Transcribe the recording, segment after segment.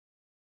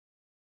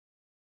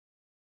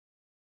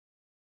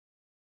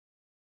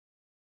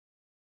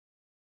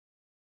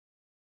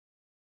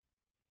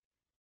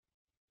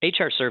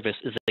HR Service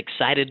is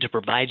excited to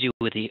provide you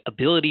with the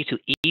ability to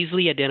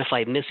easily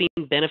identify missing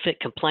benefit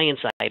compliance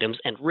items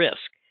and risk.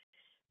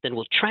 Then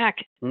we'll track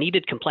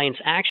needed compliance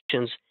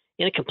actions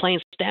in a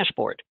compliance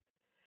dashboard.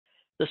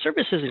 The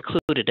service is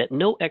included at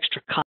no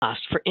extra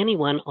cost for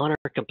anyone on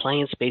our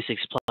Compliance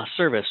Basics Plus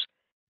service,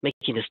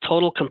 making this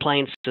total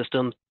compliance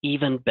system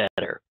even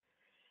better.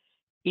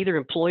 Either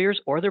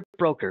employers or their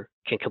broker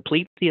can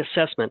complete the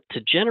assessment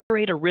to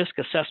generate a risk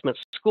assessment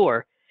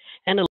score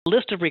and a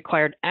list of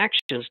required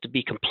actions to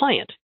be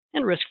compliant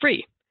and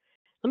risk-free.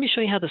 Let me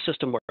show you how the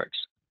system works.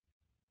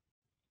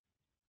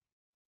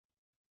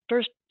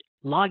 First,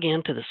 log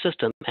in to the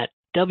system at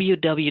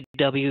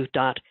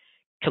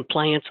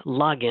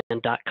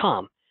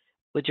www.compliancelogin.com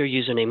with your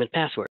username and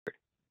password.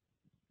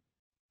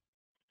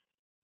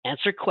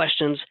 Answer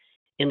questions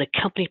in the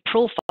company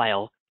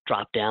profile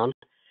dropdown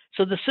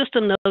so the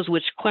system knows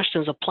which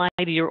questions apply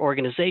to your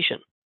organization.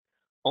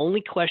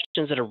 Only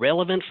questions that are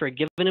relevant for a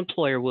given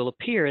employer will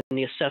appear in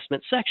the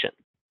assessment section.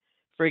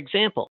 For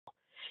example,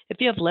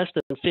 if you have less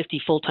than 50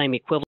 full-time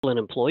equivalent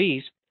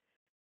employees,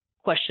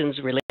 questions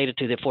related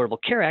to the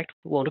Affordable Care Act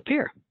won't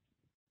appear.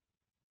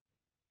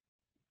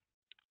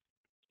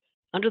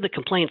 Under the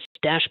Compliance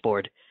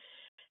Dashboard,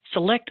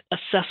 select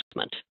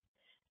Assessment,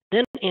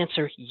 then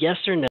answer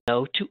yes or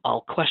no to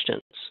all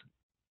questions.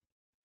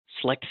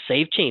 Select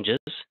Save Changes,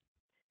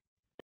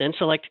 then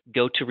select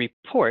Go to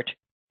Report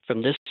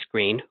from this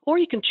screen, or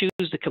you can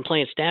choose the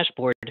Compliance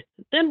Dashboard,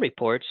 then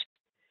Reports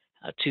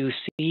to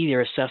see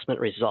your assessment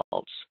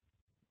results.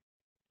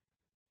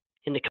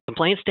 In the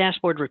Compliance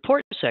Dashboard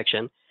Report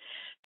section,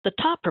 the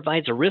top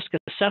provides a risk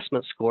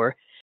assessment score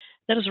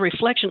that is a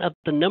reflection of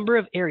the number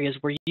of areas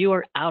where you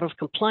are out of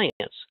compliance.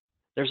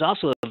 There's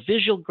also a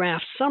visual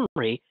graph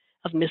summary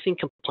of missing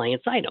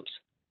compliance items.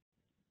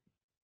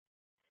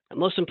 And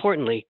most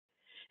importantly,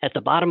 at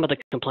the bottom of the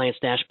Compliance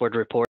Dashboard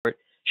report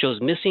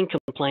shows missing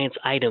compliance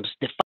items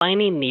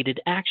defining needed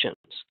actions.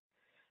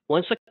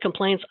 Once a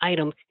compliance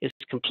item is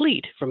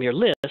complete from your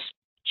list,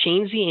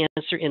 change the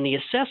answer in the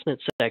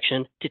assessment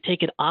section to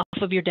take it off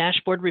of your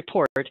dashboard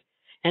report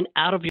and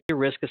out of your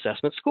risk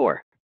assessment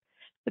score.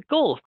 The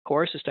goal, of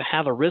course, is to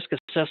have a risk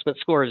assessment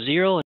score of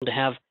 0 and to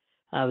have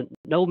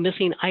no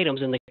missing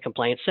items in the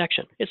compliance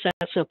section. It's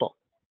that simple.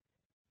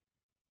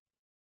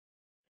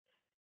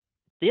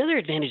 The other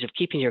advantage of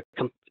keeping your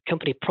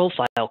company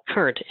profile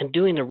current and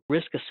doing the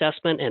risk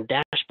assessment and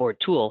dashboard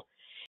tool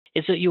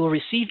is that you will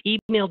receive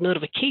email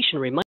notification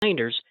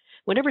reminders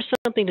whenever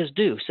something is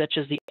due, such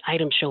as the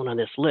items shown on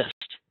this list: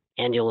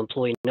 annual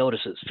employee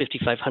notices,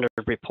 5,500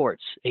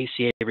 reports,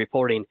 ACA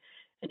reporting,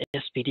 and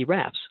SPD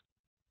wraps.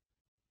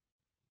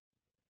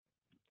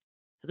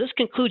 This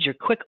concludes your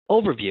quick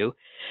overview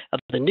of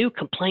the new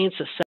Compliance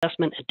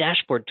Assessment and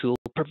Dashboard tool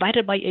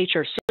provided by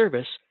HR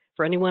Service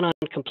for anyone on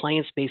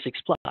Compliance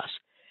Basics Plus.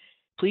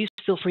 Please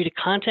feel free to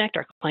contact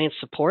our client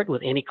support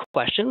with any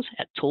questions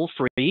at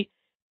toll-free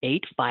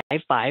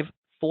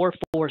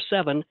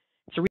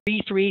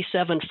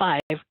 855-447-3375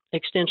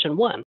 extension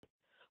 1,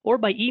 or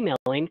by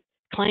emailing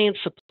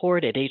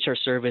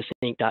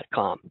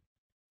clientsupport@hrserviceinc.com.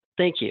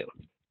 Thank you.